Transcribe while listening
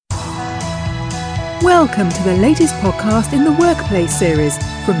Welcome to the latest podcast in the Workplace series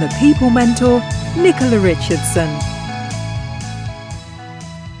from the People Mentor, Nicola Richardson.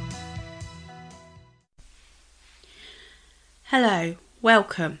 Hello,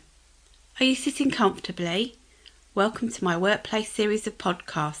 welcome. Are you sitting comfortably? Welcome to my Workplace series of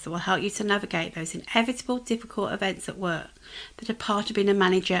podcasts that will help you to navigate those inevitable difficult events at work that are part of being a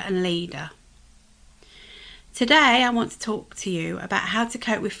manager and leader. Today I want to talk to you about how to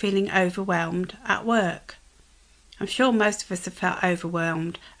cope with feeling overwhelmed at work. I'm sure most of us have felt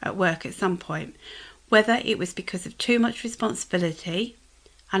overwhelmed at work at some point, whether it was because of too much responsibility,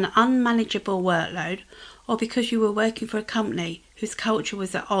 an unmanageable workload, or because you were working for a company whose culture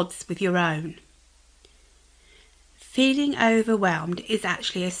was at odds with your own. Feeling overwhelmed is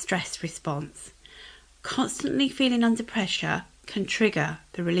actually a stress response. Constantly feeling under pressure can trigger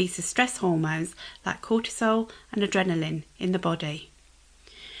the release of stress hormones like cortisol and adrenaline in the body.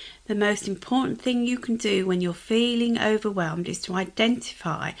 The most important thing you can do when you're feeling overwhelmed is to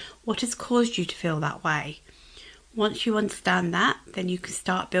identify what has caused you to feel that way. Once you understand that, then you can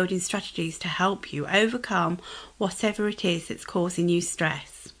start building strategies to help you overcome whatever it is that's causing you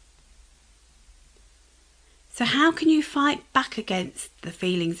stress. So how can you fight back against the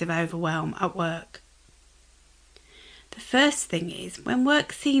feelings of overwhelm at work? The first thing is, when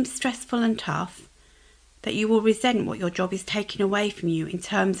work seems stressful and tough, that you will resent what your job is taking away from you in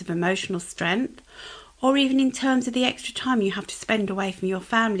terms of emotional strength, or even in terms of the extra time you have to spend away from your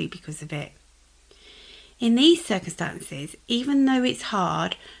family because of it. In these circumstances, even though it's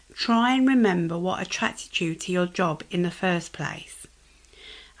hard, try and remember what attracted you to your job in the first place.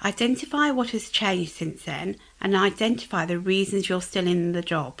 Identify what has changed since then and identify the reasons you're still in the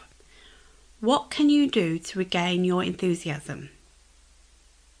job. What can you do to regain your enthusiasm?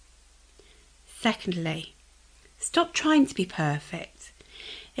 Secondly, stop trying to be perfect.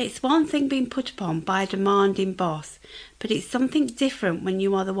 It's one thing being put upon by a demanding boss, but it's something different when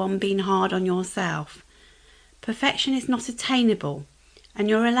you are the one being hard on yourself. Perfection is not attainable, and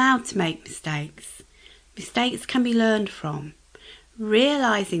you're allowed to make mistakes. Mistakes can be learned from.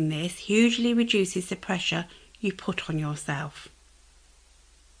 Realising this hugely reduces the pressure you put on yourself.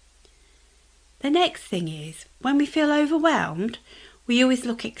 The next thing is, when we feel overwhelmed, we always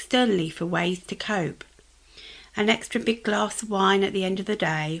look externally for ways to cope. An extra big glass of wine at the end of the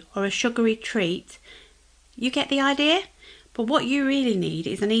day, or a sugary treat. You get the idea? But what you really need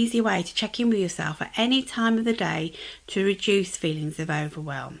is an easy way to check in with yourself at any time of the day to reduce feelings of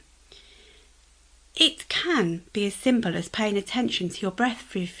overwhelm. It can be as simple as paying attention to your breath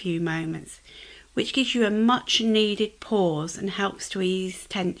for a few moments, which gives you a much needed pause and helps to ease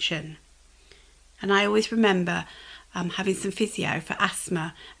tension. And I always remember having some physio for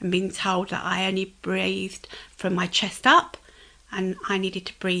asthma and being told that I only breathed from my chest up and I needed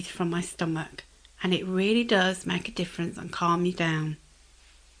to breathe from my stomach. And it really does make a difference and calm you down.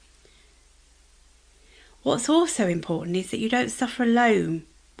 What's also important is that you don't suffer alone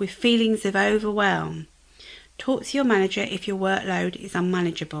with feelings of overwhelm. Talk to your manager if your workload is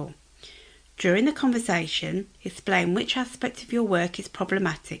unmanageable. During the conversation, explain which aspect of your work is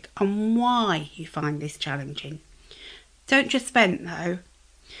problematic and why you find this challenging. Don't just vent though.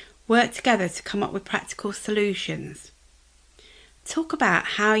 Work together to come up with practical solutions. Talk about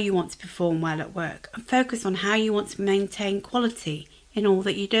how you want to perform well at work and focus on how you want to maintain quality in all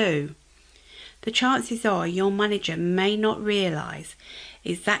that you do. The chances are your manager may not realise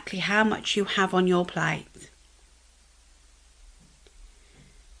exactly how much you have on your plate.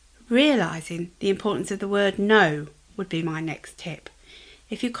 Realising the importance of the word no would be my next tip.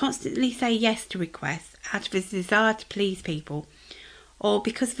 If you constantly say yes to requests out of a desire to please people, or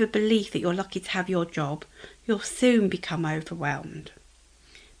because of a belief that you're lucky to have your job, you'll soon become overwhelmed.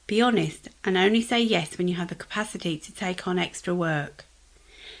 Be honest and only say yes when you have the capacity to take on extra work.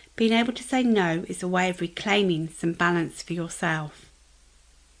 Being able to say no is a way of reclaiming some balance for yourself.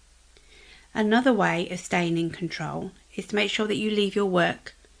 Another way of staying in control is to make sure that you leave your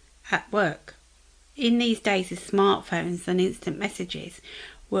work at work. In these days of smartphones and instant messages,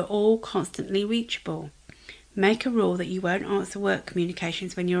 we're all constantly reachable. Make a rule that you won't answer work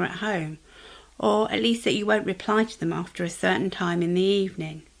communications when you're at home, or at least that you won't reply to them after a certain time in the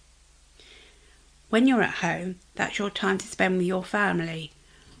evening. When you're at home, that's your time to spend with your family,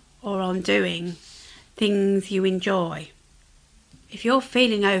 or on doing things you enjoy. If you're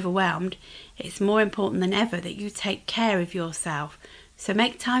feeling overwhelmed, it's more important than ever that you take care of yourself. So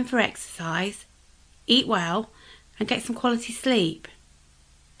make time for exercise, eat well, and get some quality sleep.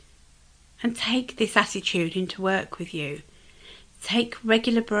 And take this attitude into work with you. Take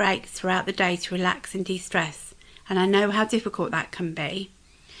regular breaks throughout the day to relax and de-stress. And I know how difficult that can be.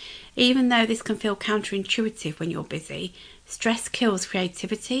 Even though this can feel counterintuitive when you're busy, stress kills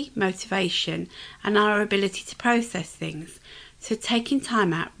creativity, motivation, and our ability to process things. So taking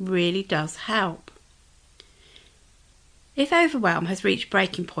time out really does help. If overwhelm has reached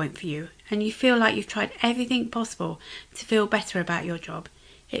breaking point for you and you feel like you've tried everything possible to feel better about your job,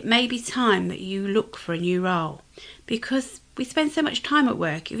 it may be time that you look for a new role. Because we spend so much time at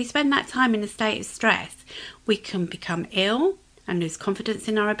work, if we spend that time in a state of stress, we can become ill and lose confidence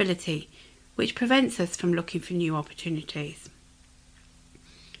in our ability, which prevents us from looking for new opportunities.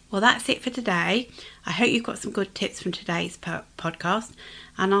 Well, that's it for today. I hope you've got some good tips from today's podcast,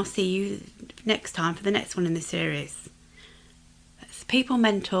 and I'll see you next time for the next one in the series. That's People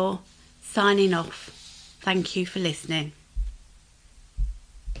Mentor signing off. Thank you for listening.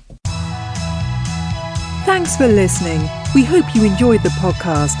 Thanks for listening. We hope you enjoyed the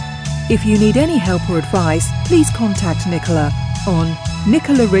podcast. If you need any help or advice, please contact Nicola on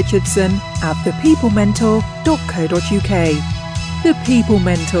nicolarichardsson@thepeoplementor.co.uk. The People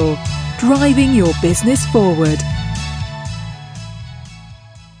Mentor, driving your business forward.